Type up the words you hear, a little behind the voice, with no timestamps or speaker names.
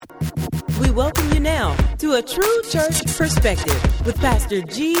We welcome you now to A True Church Perspective with Pastor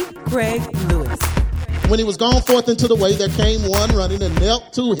G. Craig Lewis. When he was gone forth into the way, there came one running and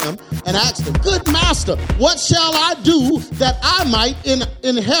knelt to him and asked him, "Good master, what shall I do that I might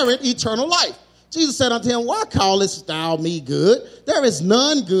inherit eternal life?" Jesus said unto him, "Why callest thou me good? There is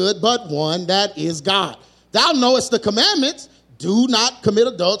none good but one, that is God. Thou knowest the commandments. Do not commit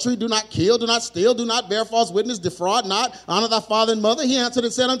adultery, do not kill, do not steal, do not bear false witness, defraud not, honor thy father and mother." He answered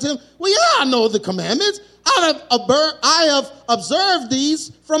and said unto him, "Well, yeah, I know the commandments. I have observed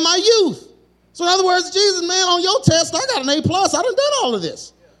these from my youth." So in other words, Jesus, man, on your test, I got an A+. I done done all of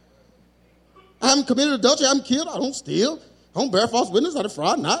this. I haven't committed adultery, I haven't killed, I don't steal, I don't bear false witness, I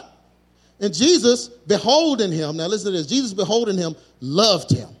defraud not. And Jesus, beholding him, now listen to this, Jesus beholding him,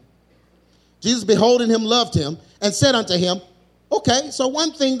 loved him. Jesus beholding him, loved him, and said unto him, "Okay, so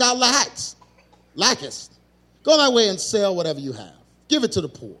one thing thou lackest. Go thy way and sell whatever you have. Give it to the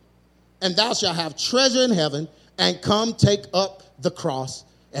poor. And thou shalt have treasure in heaven, and come take up the cross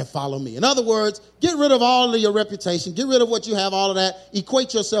and follow me." In other words, get rid of all of your reputation. Get rid of what you have, all of that.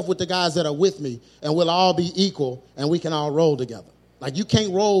 Equate yourself with the guys that are with me, and we'll all be equal, and we can all roll together. Like, you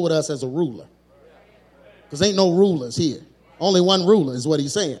can't roll with us as a ruler, because ain't no rulers here. Only one ruler is what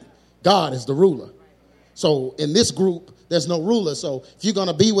he's saying. God is the ruler. So in this group, there's no ruler. So if you're going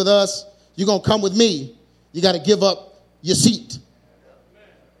to be with us, you're going to come with me, you got to give up your seat,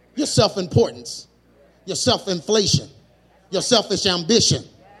 your self-importance, your self-inflation, your selfish ambition.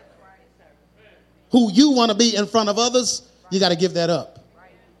 Who you want to be in front of others, you got to give that up.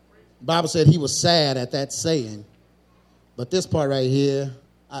 The Bible said he was sad at that saying. But this part right here,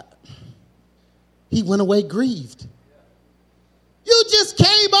 he went away grieved. You just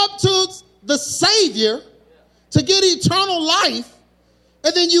came up to the Savior to get eternal life,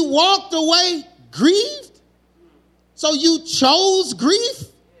 and then you walked away grieved? So you chose grief?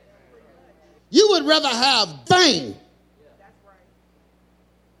 You would rather have fame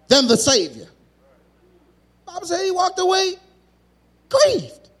than the Savior. The Bible said he walked away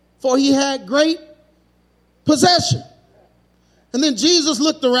grieved, for he had great possession. And then Jesus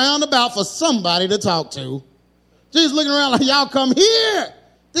looked around about for somebody to talk to. Jesus looking around like, y'all come here.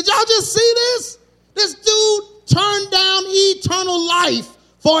 Did y'all just see this? This dude turned down eternal life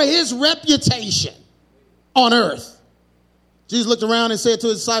for his reputation on earth. Jesus looked around and said to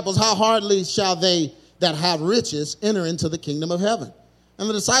his disciples, "How hardly shall they that have riches enter into the kingdom of heaven?" And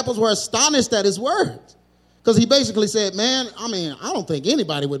the disciples were astonished at his words, because he basically said, man, I don't think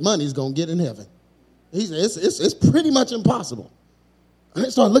anybody with money is going to get in heaven. He said, it's pretty much impossible. And they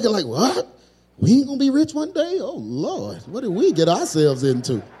started looking like, what? We ain't going to be rich one day? Oh, Lord, what did we get ourselves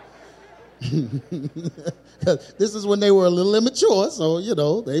into? This is when they were a little immature, so,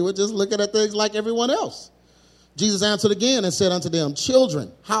 they were just looking at things like everyone else. Jesus answered again and said unto them,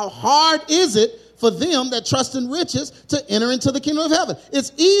 "Children, how hard is it for them that trust in riches to enter into the kingdom of heaven?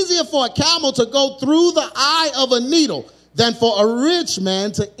 It's easier for a camel to go through the eye of a needle than for a rich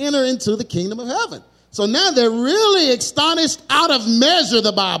man to enter into the kingdom of heaven." So now they're really astonished out of measure,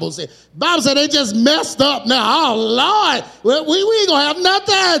 the Bible said. The Bible said they just messed up now. Oh, Lord, we ain't going to have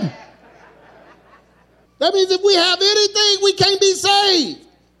nothing. That means if we have anything, we can't be saved.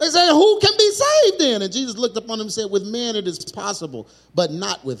 They say, who can be saved then? And Jesus looked upon them and said, with men it is possible, but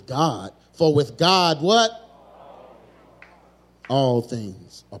not with God. For with God, what? All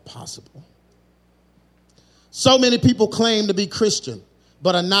things are possible. So many people claim to be Christian,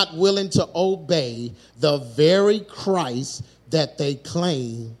 but are not willing to obey the very Christ that they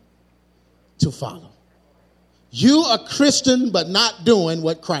claim to follow. You are Christian, but not doing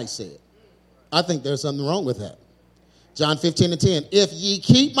what Christ said. I think there's something wrong with that. John 15:10. If ye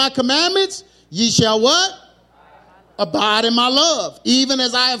keep my commandments, ye shall what? Abide in my love, even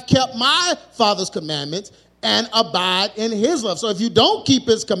as I have kept my Father's commandments and abide in his love. So if you don't keep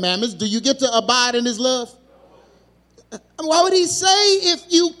his commandments, do you get to abide in his love? Why would he say if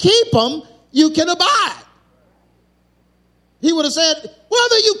you keep them, you can abide? He would have said,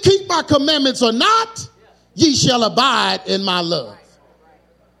 whether you keep my commandments or not, ye shall abide in my love.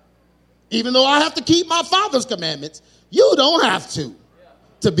 Even though I have to keep my Father's commandments, you don't have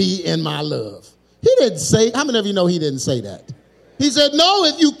to be in my love. He didn't say, how many of you know he didn't say that? He said, no,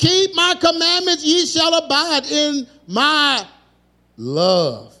 if you keep my commandments, ye shall abide in my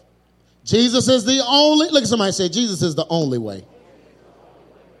love. Jesus is the only, look at somebody say, Jesus is the only way.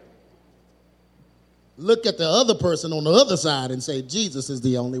 Look at the other person on the other side and say, Jesus is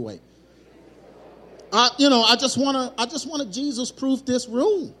the only way. I just want to Jesus proof this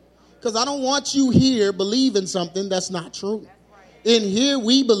room, because I don't want you here believing something that's not true. In here,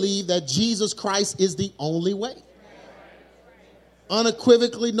 we believe that Jesus Christ is the only way.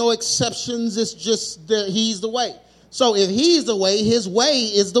 Unequivocally, no exceptions. It's just that he's the way. So if he's the way, his way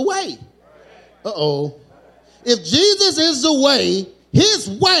is the way. Uh-oh. If Jesus is the way, his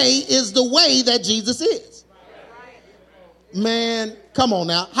way is the way that Jesus is. Man, come on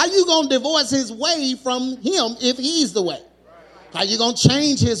now. How you going to divorce his way from him if he's the way? How you going to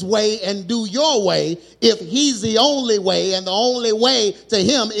change his way and do your way if he's the only way and the only way to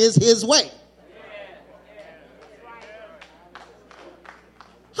him is his way?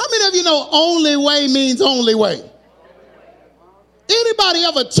 How many of you know only way means only way? Anybody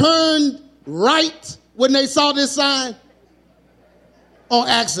ever turned right when they saw this sign? On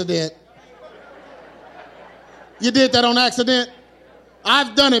accident. You did that on accident?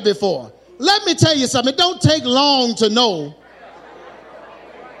 I've done it before. Let me tell you something. It don't take long to know.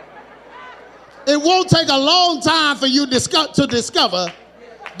 It won't take a long time for you to discover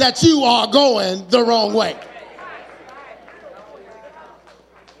that you are going the wrong way.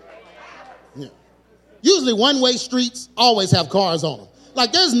 Yeah. Usually one-way streets always have cars on them.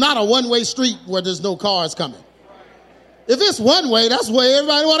 Like there's not a one-way street where there's no cars coming. If it's one way, that's where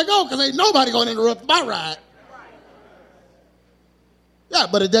everybody want to go because ain't nobody going to interrupt my ride. Yeah,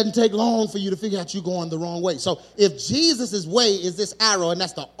 but it doesn't take long for you to figure out you're going the wrong way. So if Jesus' way is this arrow and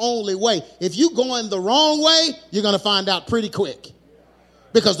that's the only way, if you're going the wrong way, you're going to find out pretty quick.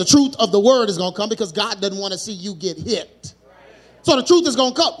 Because the truth of the word is going to come because God doesn't want to see you get hit. So the truth is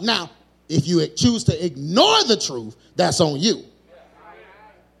going to come. Now, if you choose to ignore the truth, that's on you.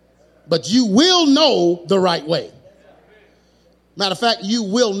 But you will know the right way. Matter of fact, you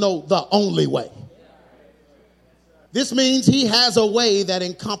will know the only way. This means he has a way that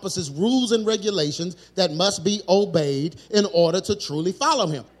encompasses rules and regulations that must be obeyed in order to truly follow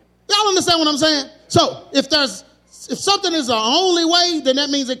him. Y'all understand what I'm saying? So if something is the only way, then that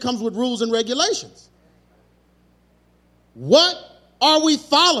means it comes with rules and regulations. What are we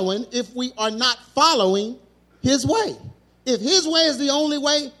following if we are not following his way? If his way is the only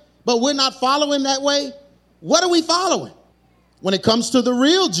way, but we're not following that way, what are we following? When it comes to the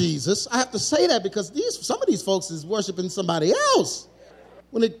real Jesus, I have to say that because some of these folks is worshiping somebody else.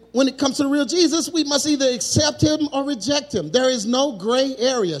 When it comes to the real Jesus, we must either accept him or reject him. There is no gray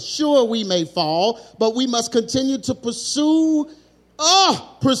area. Sure, we may fall, but we must continue to pursue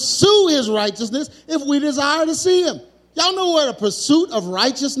his righteousness if we desire to see him. Y'all know what a pursuit of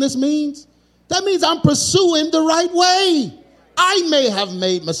righteousness means? That means I'm pursuing the right way. I may have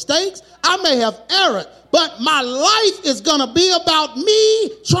made mistakes. I may have erred. But my life is going to be about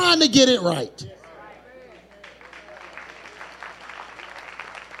me trying to get it right.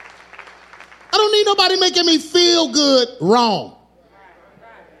 I don't need nobody making me feel good wrong.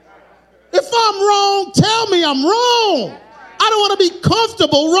 If I'm wrong, tell me I'm wrong. I don't want to be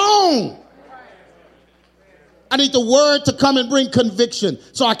comfortable wrong. I need the word to come and bring conviction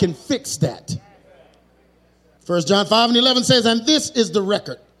so I can fix that. 1 John 5:11 says, and this is the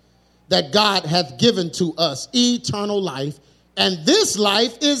record that God hath given to us, eternal life. And this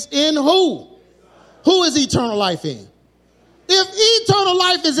life is in who? Who is eternal life in? If eternal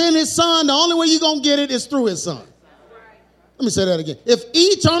life is in his son, the only way you're going to get it is through his son. Let me say that again. If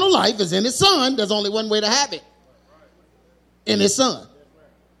eternal life is in his son, there's only one way to have it. In his son.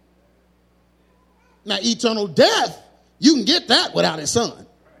 Now, eternal death, you can get that without his son.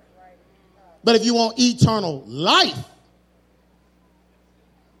 But if you want eternal life,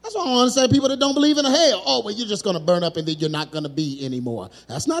 that's why I want to say people that don't believe in a hell. Oh, well, you're just going to burn up and then you're not going to be anymore.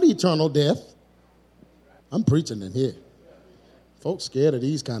 That's not eternal death. I'm preaching in here. Folks scared of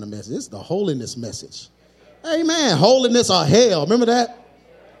these kind of messages. It's the holiness message. Amen. Holiness or hell. Remember that?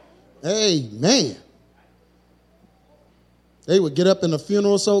 Amen. They would get up in the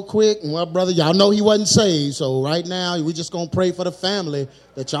funeral so quick. And well, brother, y'all know he wasn't saved. So right now, we just going to pray for the family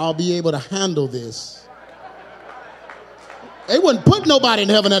that y'all be able to handle this. They wouldn't put nobody in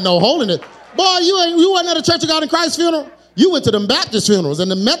heaven at no holiness. Boy, you wasn't at a Church of God in Christ funeral. You went to them Baptist funerals and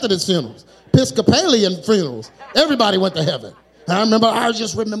the Methodist funerals, Episcopalian funerals. Everybody went to heaven. And I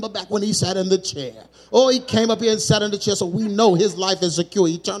just remember back when he sat in the chair. Oh, he came up here and sat in the chair, so we know his life is secure.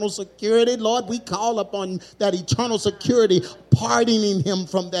 Eternal security, Lord, we call upon that eternal security, pardoning him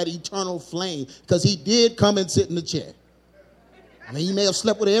from that eternal flame, because he did come and sit in the chair. I mean, he may have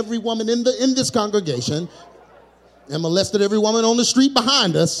slept with every woman in this congregation and molested every woman on the street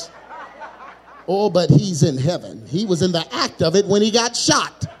behind us. Oh, but he's in heaven. He was in the act of it when he got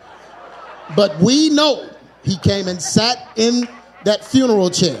shot. But we know he came and sat in that funeral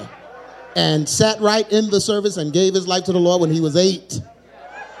chair and sat right in the service and gave his life to the Lord when he was 8.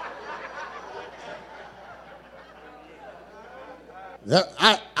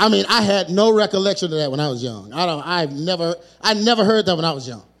 I I mean, I had no recollection of that when I was young. I never heard that when I was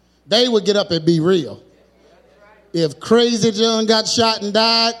young. They would get up and be real. If Crazy John got shot and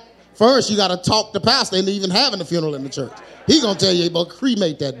died, first you got to talk to pastor into even having a funeral in the church. He gonna tell you, but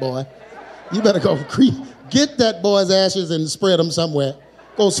cremate that boy. You better go get that boy's ashes and spread them somewhere.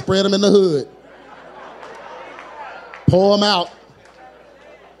 Go spread them in the hood. Pour them out.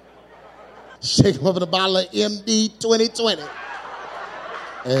 Shake them up in a bottle of MD 2020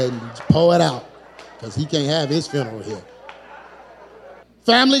 and pour it out, because he can't have his funeral here.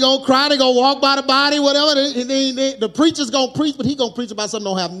 Family gonna cry, they gonna walk by the body, whatever. The preacher's gonna preach, but he gonna preach about something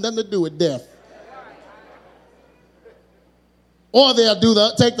that don't have nothing to do with death. Or they'll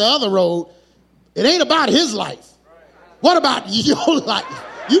take the other road. It ain't about his life. What about your life?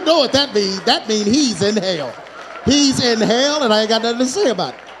 You know what that means. That means he's in hell. He's in hell, and I ain't got nothing to say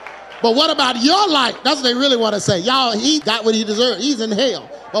about it. But what about your life? That's what they really want to say. Y'all, he got what he deserved. He's in hell.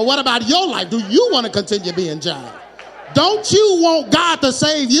 But what about your life? Do you want to continue being judged? Don't you want God to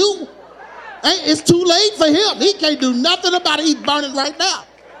save you? It's too late for him. He can't do nothing about it. He's burning right now.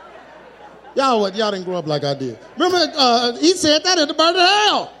 Y'all didn't grow up like I did. Remember, he said that in the burning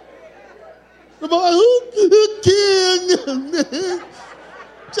hell. The boy, who king?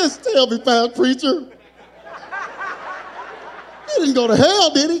 Just tell me, fast preacher. He didn't go to hell,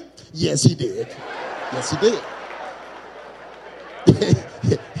 did he? Yes, he did. Yes, he did.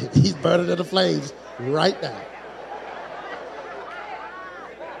 He's burning in the flames right now.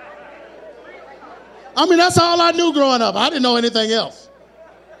 I mean, that's all I knew growing up. I didn't know anything else.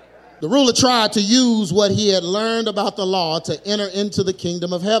 The ruler tried to use what he had learned about the law to enter into the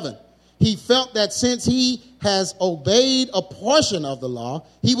kingdom of heaven. He felt that since he has obeyed a portion of the law,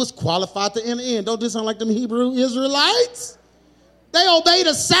 he was qualified to enter in. Don't this sound like them Hebrew Israelites? They obey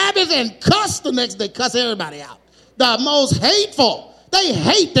the Sabbath and cuss the next day, cuss everybody out. The most hateful. They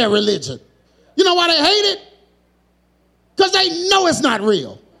hate their religion. You know why they hate it? Because they know it's not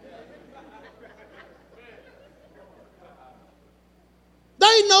real.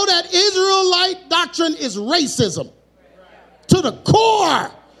 They know that Israelite doctrine is racism to the core.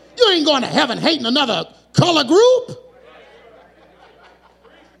 You ain't going to heaven hating another color group.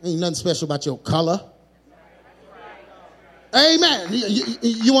 Ain't nothing special about your color. Amen.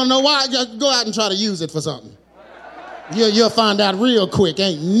 You want to know why? Go out and try to use it for something. You'll find out real quick.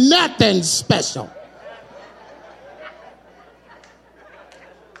 Ain't nothing special.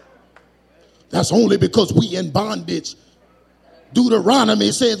 That's only because we in bondage.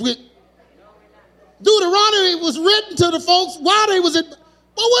 Deuteronomy says Deuteronomy was written to the folks while they was in. But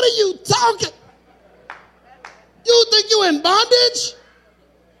what are you talking? You think you in bondage?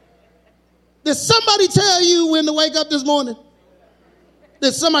 Did somebody tell you when to wake up this morning?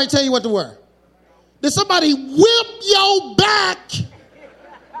 Did somebody tell you what to wear? Did somebody whip your back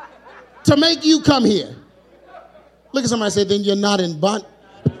to make you come here? Look at somebody and say, then you're not in bondage.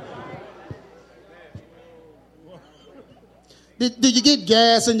 Did you get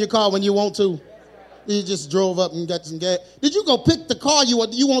gas in your car when you want to? You just drove up and got some gas. Did you go pick the car you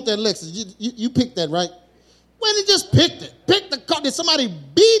want that Lexus? You picked that, right? When you just picked it. Pick the car. Did somebody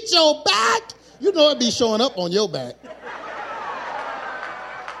beat your back? You know it'd be showing up on your back.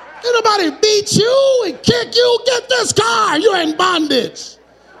 Did nobody beat you and kick you? Get this car. You're in bondage.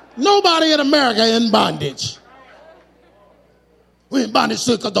 Nobody in America in bondage. We're in bondage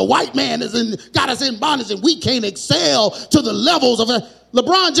because the white man got us in bondage and we can't excel to the levels of it.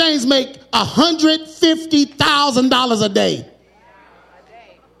 LeBron James make $150,000 a day.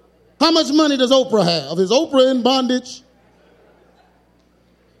 How much money does Oprah have? Is Oprah in bondage?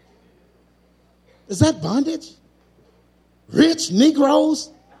 Is that bondage? Rich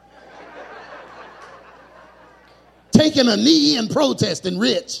Negroes taking a knee and protesting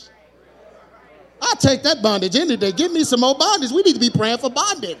rich. I'll take that bondage any day. Give me some more bondage. We need to be praying for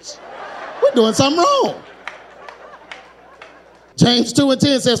bondage. We're doing something wrong. James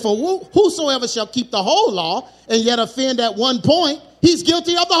 2:10 says, for whosoever shall keep the whole law and yet offend at one point, he's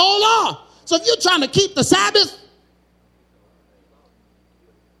guilty of the whole law. So if you're trying to keep the Sabbath,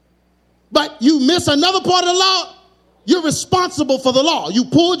 but you miss another part of the law, you're responsible for the law. You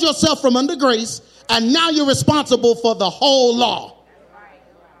pulled yourself from under grace, and now you're responsible for the whole law.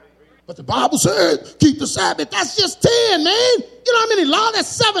 But the Bible said, keep the Sabbath. That's just 10, man. You know how many laws? That's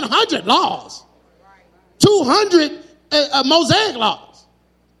 700 laws. 200 Mosaic laws.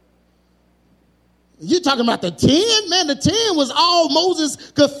 You talking about the 10? Man, the 10 was all Moses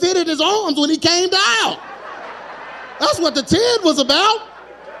could fit in his arms when he came down. That's what the 10 was about.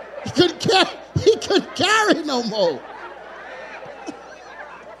 He couldn't carry no more.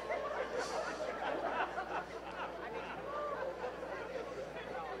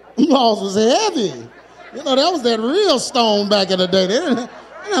 laws was heavy. You know, that was that real stone back in the day. They didn't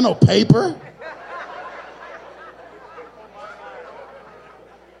have no paper.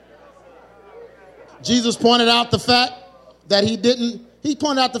 Jesus pointed out the fact that he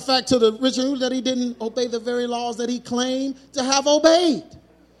pointed out the fact to the rich ruler that he didn't obey the very laws that he claimed to have obeyed.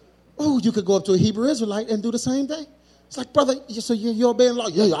 Oh, you could go up to a Hebrew Israelite and do the same thing. It's like, brother, so you're obeying the law.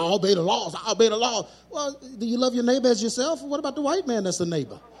 Yeah, I obey the laws. I obey the law. Well, do you love your neighbor as yourself? What about the white man that's the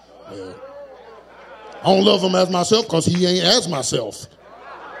neighbor? Yeah. I don't love him as myself because he ain't as myself.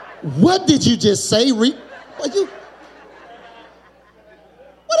 What did you just say? What did you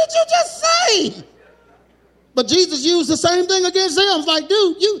just say? But Jesus used the same thing against them. It's like,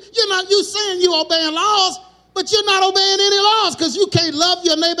 dude, you saying you obeying laws, but you're not obeying any laws because you can't love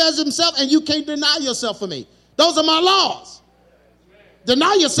your neighbor as himself and you can't deny yourself for me. Those are my laws.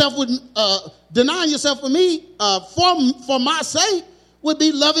 Denying yourself for me for my sake would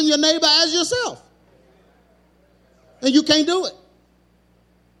be loving your neighbor as yourself. And you can't do it.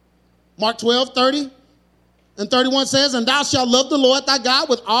 Mark 12:30 and 31 says, and thou shalt love the Lord thy God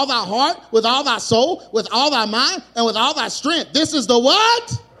with all thy heart, with all thy soul, with all thy mind, and with all thy strength. This is the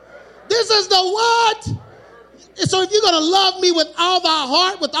what? This is the what? So if you're going to love me with all thy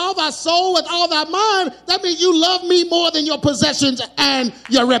heart, with all thy soul, with all thy mind, that means you love me more than your possessions and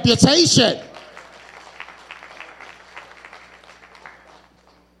your reputation.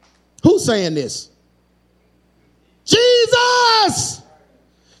 Who's saying this? Jesus!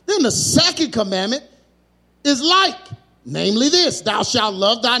 Then the second commandment is like, namely this, thou shalt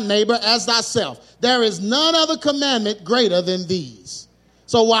love thy neighbor as thyself. There is none other commandment greater than these.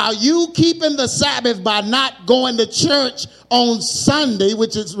 So while you keeping the Sabbath by not going to church on Sunday,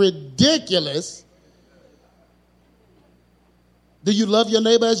 which is ridiculous, do you love your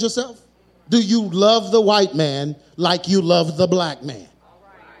neighbor as yourself? Do you love the white man like you love the black man?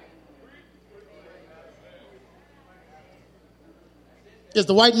 Is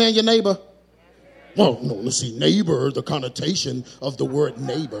the white man your neighbor? Well, no, let's see. Neighbor, the connotation of the word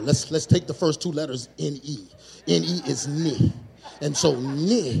neighbor. Let's take the first two letters, N-E. N-E is ni. And so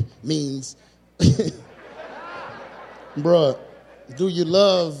ni means, bruh, do you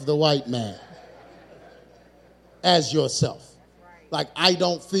love the white man as yourself? Like, I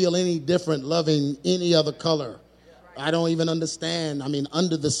don't feel any different loving any other color. I don't even understand. I mean,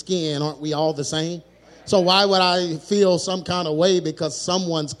 under the skin, aren't we all the same? So why would I feel some kind of way because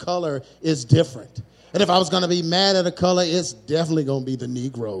someone's color is different? And if I was going to be mad at a color, it's definitely going to be the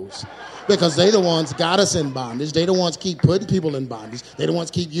Negroes. Because they the ones got us in bondage. They the ones keep putting people in bondage. They the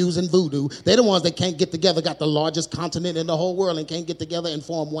ones keep using voodoo. They the ones that can't get together, got the largest continent in the whole world and can't get together and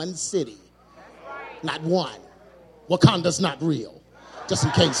form one city. Not one. Wakanda's not real. Just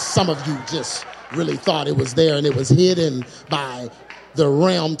in case some of you just really thought it was there and it was hidden by the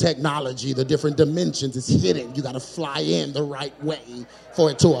realm technology, the different dimensions. It's hidden. You got to fly in the right way for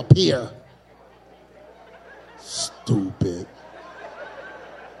it to appear. Stupid.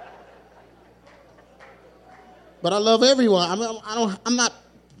 But I love everyone. I'm not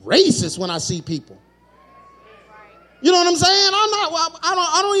racist when I see people. You know what I'm saying?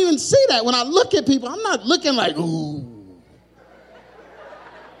 I don't even see that. When I look at people, I'm not looking like, ooh.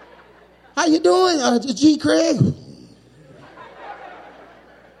 How you doing, G. Craig?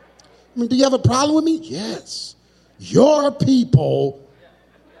 I mean, do you have a problem with me? Yes. Your people.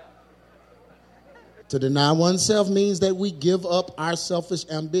 To deny oneself means that we give up our selfish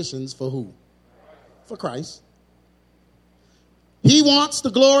ambitions for who? For Christ. He wants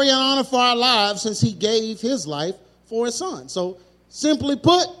the glory and honor for our lives since he gave his life for his son. So simply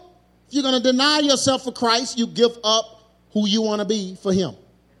put, if you're going to deny yourself for Christ, you give up who you want to be for him.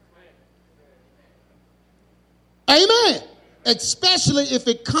 Amen. Especially if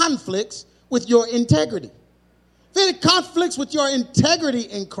it conflicts with your integrity. If it conflicts with your integrity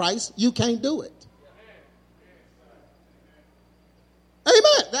in Christ, you can't do it.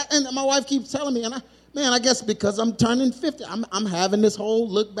 Amen. And my wife keeps telling me, and I guess because I'm turning 50, I'm having this whole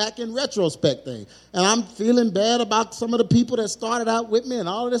look back in retrospect thing. And I'm feeling bad about some of the people that started out with me and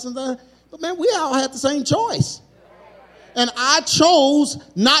all of this and that. But man, we all had the same choice. And I chose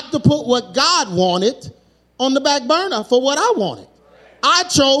not to put what God wanted on the back burner for what I wanted. I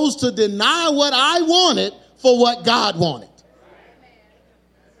chose to deny what I wanted for what God wanted.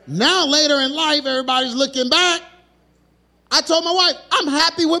 Now later in life, everybody's looking back. I told my wife, I'm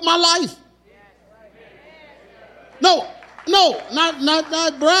happy with my life. No,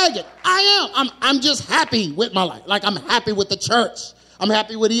 not bragging. I am. I'm just happy with my life. Like I'm happy with the church. I'm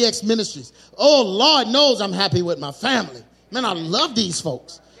happy with EX Ministries. Oh, Lord knows I'm happy with my family. Man, I love these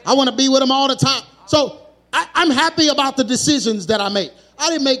folks. I want to be with them all the time. So I'm happy about the decisions that I make. I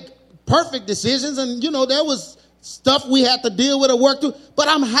didn't make perfect decisions, and, there was stuff we had to deal with or work through, but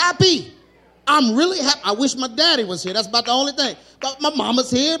I'm happy. I'm really happy. I wish my daddy was here. That's about the only thing. But my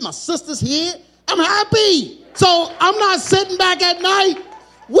mama's here. My sister's here. I'm happy. So I'm not sitting back at night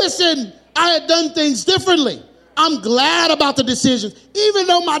wishing I had done things differently. I'm glad about the decisions. Even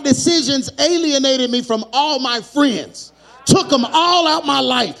though my decisions alienated me from all my friends, took them all out my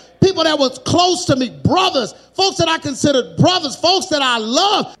life. People that was close to me, brothers, folks that I considered brothers, folks that I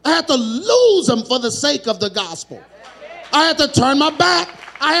love. I had to lose them for the sake of the gospel. I had to turn my back.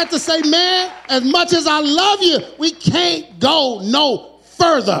 I had to say, man, as much as I love you, we can't go no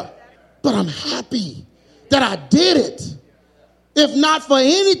further. But I'm happy that I did it. If not for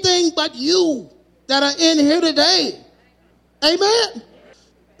anything but you that are in here today. Amen.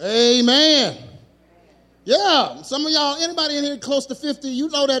 Amen. Yeah, some of y'all, anybody in here close to 50, you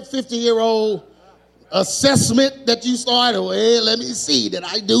know that 50-year-old assessment that you started. Well, let me see, did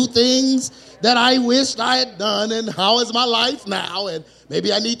I do things that I wished I had done, and how is my life now? And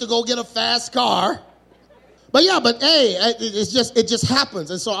maybe I need to go get a fast car. But hey, it just happens.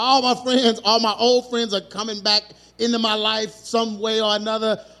 And so all my friends, all my old friends are coming back into my life some way or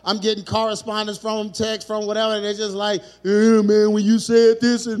another. I'm getting correspondence from them, text from whatever. And they're just like, yeah, man, when you said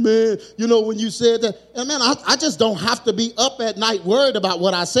this, and man, when you said that. And man, I just don't have to be up at night worried about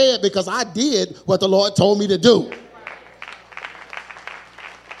what I said, because I did what the Lord told me to do.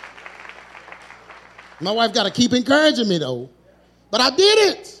 My wife got to keep encouraging me, though. But I did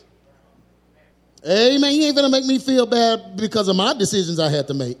it. Amen. You ain't going to make me feel bad because of my decisions I had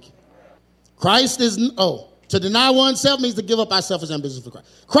to make. To deny oneself means to give up our selfish ambitions for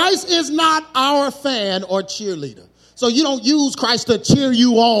Christ. Christ is not our fan or cheerleader. So you don't use Christ to cheer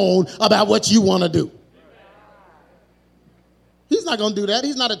you on about what you want to do. He's not going to do that.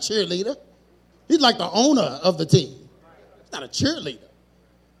 He's not a cheerleader. He's like the owner of the team. He's not a cheerleader.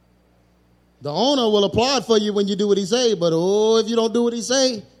 The owner will applaud for you when you do what he say, but if you don't do what he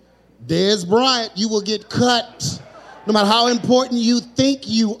say, Des Bryant, you will get cut no matter how important you think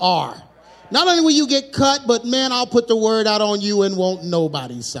you are. Not only will you get cut, but man, I'll put the word out on you and won't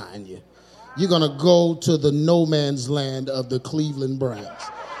nobody sign you. You're going to go to the no man's land of the Cleveland Browns.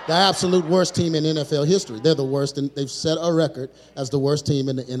 The absolute worst team in NFL history. They're the worst, and they've set a record as the worst team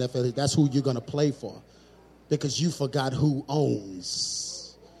in the NFL. That's who you're going to play for, because you forgot who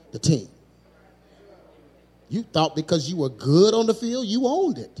owns the team. You thought because you were good on the field, you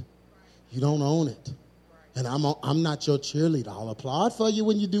owned it. You don't own it. And I'm not your cheerleader. I'll applaud for you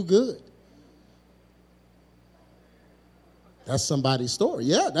when you do good. That's somebody's story.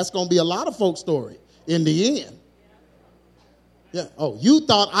 Yeah, that's going to be a lot of folks' story in the end. Yeah. Oh, you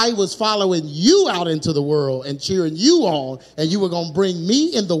thought I was following you out into the world and cheering you on, and you were going to bring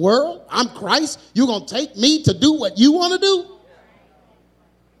me in the world? I'm Christ. You're going to take me to do what you want to do?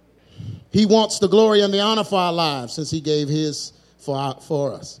 He wants the glory and the honor for our lives, since he gave his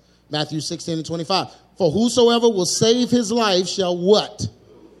for us. Matthew 16:25. For whosoever will save his life shall what?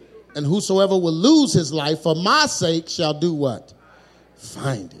 And whosoever will lose his life for my sake shall do what?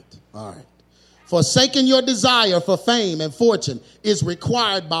 Find it. All right. Forsaking your desire for fame and fortune is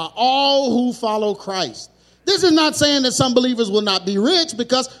required by all who follow Christ. This is not saying that some believers will not be rich,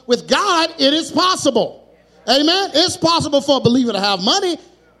 because with God, it is possible. Amen. It's possible for a believer to have money,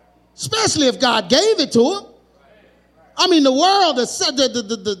 especially if God gave it to him. I mean, the world,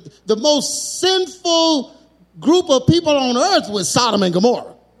 the most sinful group of people on earth was Sodom and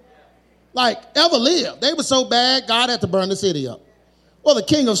Gomorrah. Like, ever lived. They were so bad, God had to burn the city up. Well, the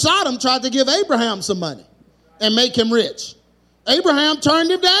king of Sodom tried to give Abraham some money and make him rich. Abraham turned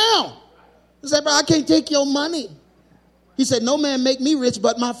him down. He said, bro, I can't take your money. He said, no man make me rich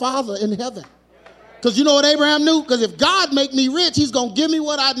but my Father in heaven. Because you know what Abraham knew? Because if God make me rich, he's going to give me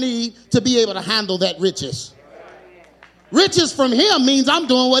what I need to be able to handle that riches. Riches from him means I'm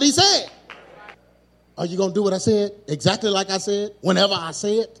doing what he said. Are you going to do what I said? Exactly like I said? Whenever I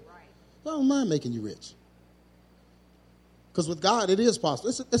say it? I don't mind making you rich. Because with God, it is possible.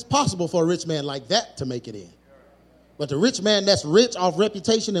 It's possible for a rich man like that to make it in. But the rich man that's rich off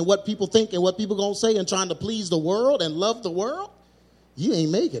reputation and what people think and what people going to say and trying to please the world and love the world, you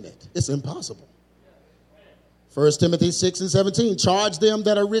ain't making it. It's impossible. 1 Timothy 6:17, charge them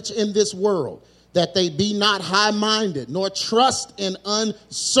that are rich in this world, that they be not high-minded, nor trust in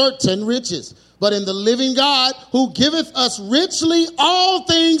uncertain riches, but in the living God, who giveth us richly all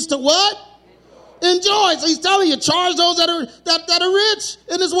things to what? Enjoy. So he's telling you, charge those that are rich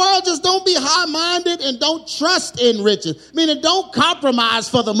in this world. Just don't be high-minded and don't trust in riches. Meaning, don't compromise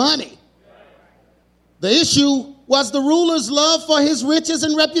for the money. The issue was the ruler's love for his riches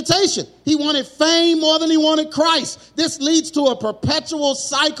and reputation. He wanted fame more than he wanted Christ. This leads to a perpetual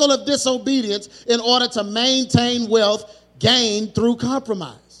cycle of disobedience in order to maintain wealth gained through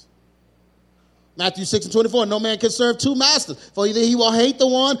compromise. Matthew 6:24, no man can serve two masters, for either he will hate the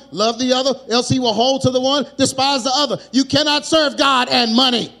one, love the other, else he will hold to the one, despise the other. You cannot serve God and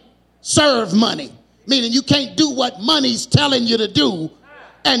money. Serve money. Meaning you can't do what money's telling you to do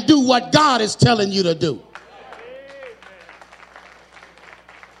and do what God is telling you to do.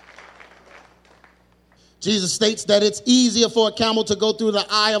 Jesus states that it's easier for a camel to go through the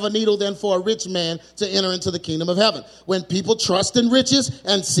eye of a needle than for a rich man to enter into the kingdom of heaven. When people trust in riches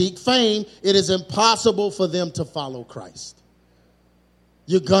and seek fame, it is impossible for them to follow Christ.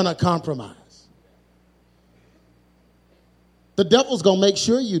 You're gonna compromise. The devil's gonna make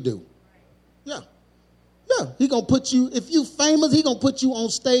sure you do. Yeah. He gonna put you, if you famous, he gonna put you on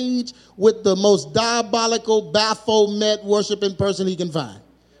stage with the most diabolical Baphomet worshiping person he can find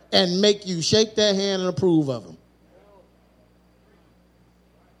and make you shake their hand and approve of them.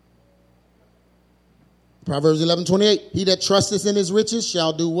 Proverbs 11:28, he that trusteth in his riches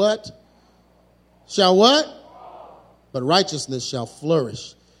shall do what? Shall what? But righteousness shall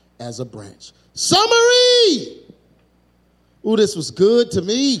flourish as a branch. Summary! Ooh, this was good to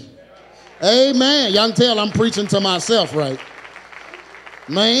me. Amen. Y'all can tell I'm preaching to myself, right?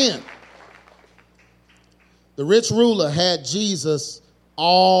 Man. The rich ruler had Jesus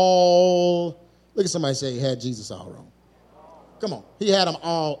all, look at somebody say he had Jesus all wrong. Come on. He had him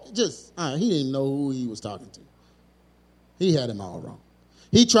all, he didn't know who he was talking to. He had him all wrong.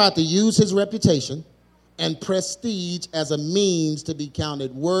 He tried to use his reputation and prestige as a means to be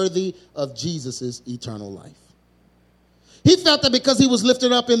counted worthy of Jesus' eternal life. He felt that because he was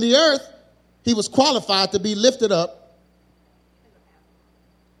lifted up in the earth, he was qualified to be lifted up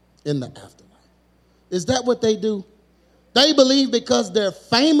in the afterlife. Is that what they do? They believe because they're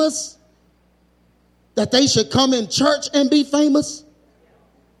famous that they should come in church and be famous.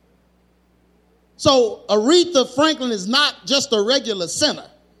 So Aretha Franklin is not just a regular sinner.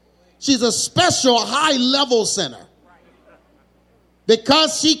 She's a special high-level sinner.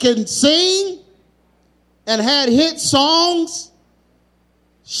 Because she can sing and had hit songs,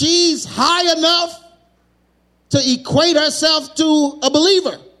 she's high enough to equate herself to a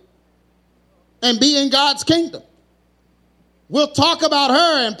believer and be in God's kingdom. We'll talk about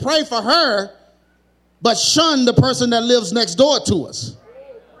her and pray for her, but shun the person that lives next door to us.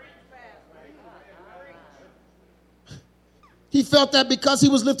 He felt that because he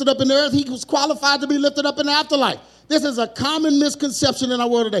was lifted up in the earth, he was qualified to be lifted up in the afterlife. This is a common misconception in our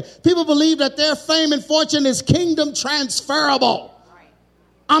world today. People believe that their fame and fortune is kingdom transferable.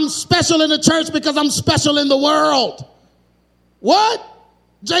 I'm special in the church because I'm special in the world. What?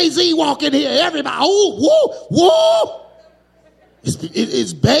 Jay-Z walking here, everybody, oh, whoa, whoa.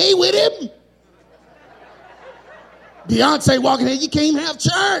 Is Bay with him? Beyonce walking here, you can't even have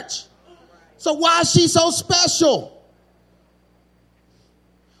church. So why is she so special?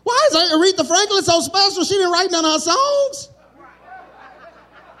 Why is Aretha Franklin so special? She didn't write none of her songs.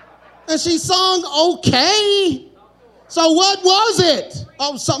 And she sung okay. So what was it?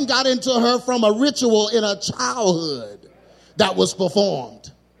 Oh, something got into her from a ritual in her childhood that was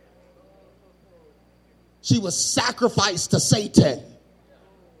performed. She was sacrificed to Satan.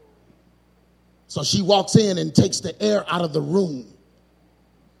 So she walks in and takes the air out of the room.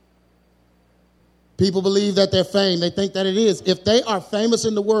 People believe that they're fame. They think that it is. If they are famous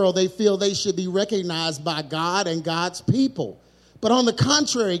in the world, they feel they should be recognized by God and God's people. But on the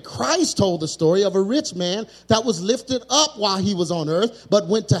contrary, Christ told the story of a rich man that was lifted up while he was on earth, but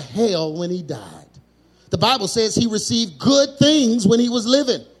went to hell when he died. The Bible says he received good things when he was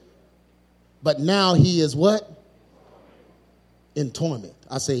living. But now he is what? In torment.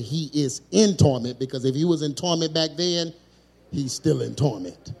 I say he is in torment because if he was in torment back then, he's still in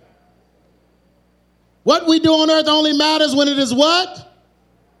torment. What we do on earth only matters when it is what?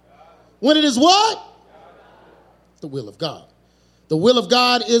 When it is what? The will of God. The will of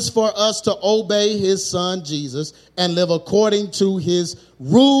God is for us to obey his son, Jesus, and live according to his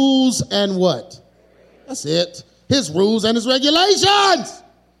rules and what? That's it. His rules and his regulations.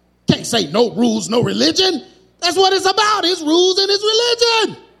 Can't say no rules, no religion. That's what it's about, his rules and his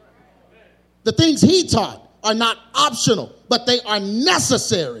religion. The things he taught are not optional, but they are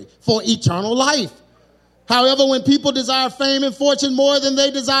necessary for eternal life. However, when people desire fame and fortune more than they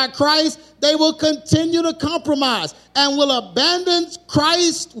desire Christ, they will continue to compromise and will abandon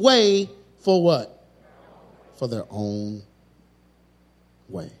Christ's way for what? For their own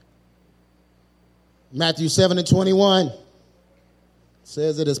way. Matthew 7:21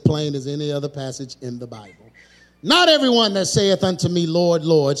 says it as plain as any other passage in the Bible. Not everyone that saith unto me, Lord,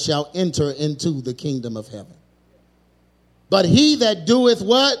 Lord, shall enter into the kingdom of heaven, but he that doeth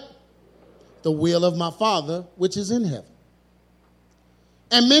what? The will of my Father which is in heaven.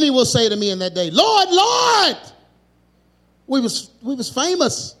 And many will say to me in that day, Lord, Lord. We was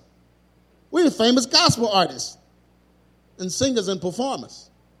famous. We were famous gospel artists and singers and performers.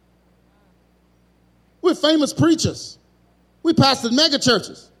 We're famous preachers. We pastored mega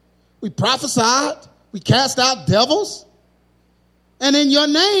churches. We prophesied. We cast out devils. And in your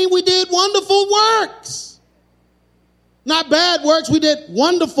name, we did wonderful works. Not bad works. We did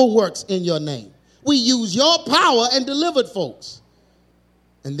wonderful works in your name. We used your power and delivered folks.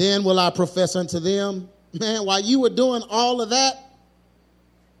 And then will I profess unto them, man, while you were doing all of that,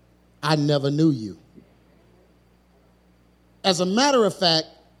 I never knew you. As a matter of fact,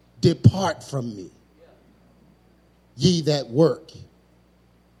 depart from me, ye that work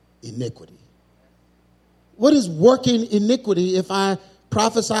iniquity. What is working iniquity? If I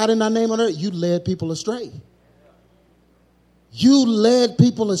prophesied in thy name on earth, you led people astray. You led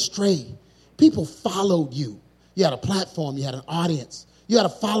people astray. People followed you. You had a platform, you had an audience, you had a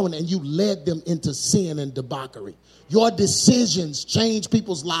following, and you led them into sin and debauchery. Your decisions changed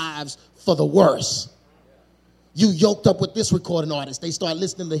people's lives for the worse. You yoked up with this recording artist. They started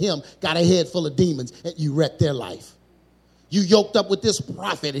listening to him, got a head full of demons, and you wrecked their life. You yoked up with this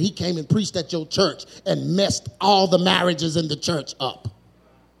prophet, and he came and preached at your church and messed all the marriages in the church up.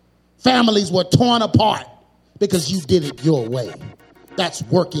 Families were torn apart because you did it your way. That's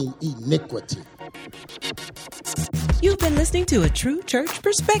working iniquity. You've been listening to A True Church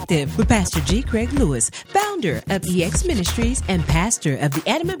Perspective with Pastor G. Craig Lewis, founder of EX Ministries and pastor of the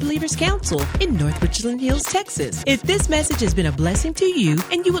Adamant Believers Council in North Richland Hills, Texas. If this message has been a blessing to you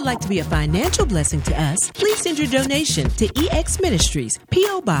and you would like to be a financial blessing to us, please send your donation to EX Ministries,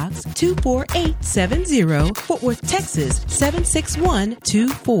 P.O. Box 24870, Fort Worth, Texas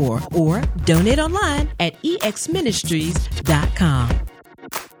 76124, or donate online at exministries.com.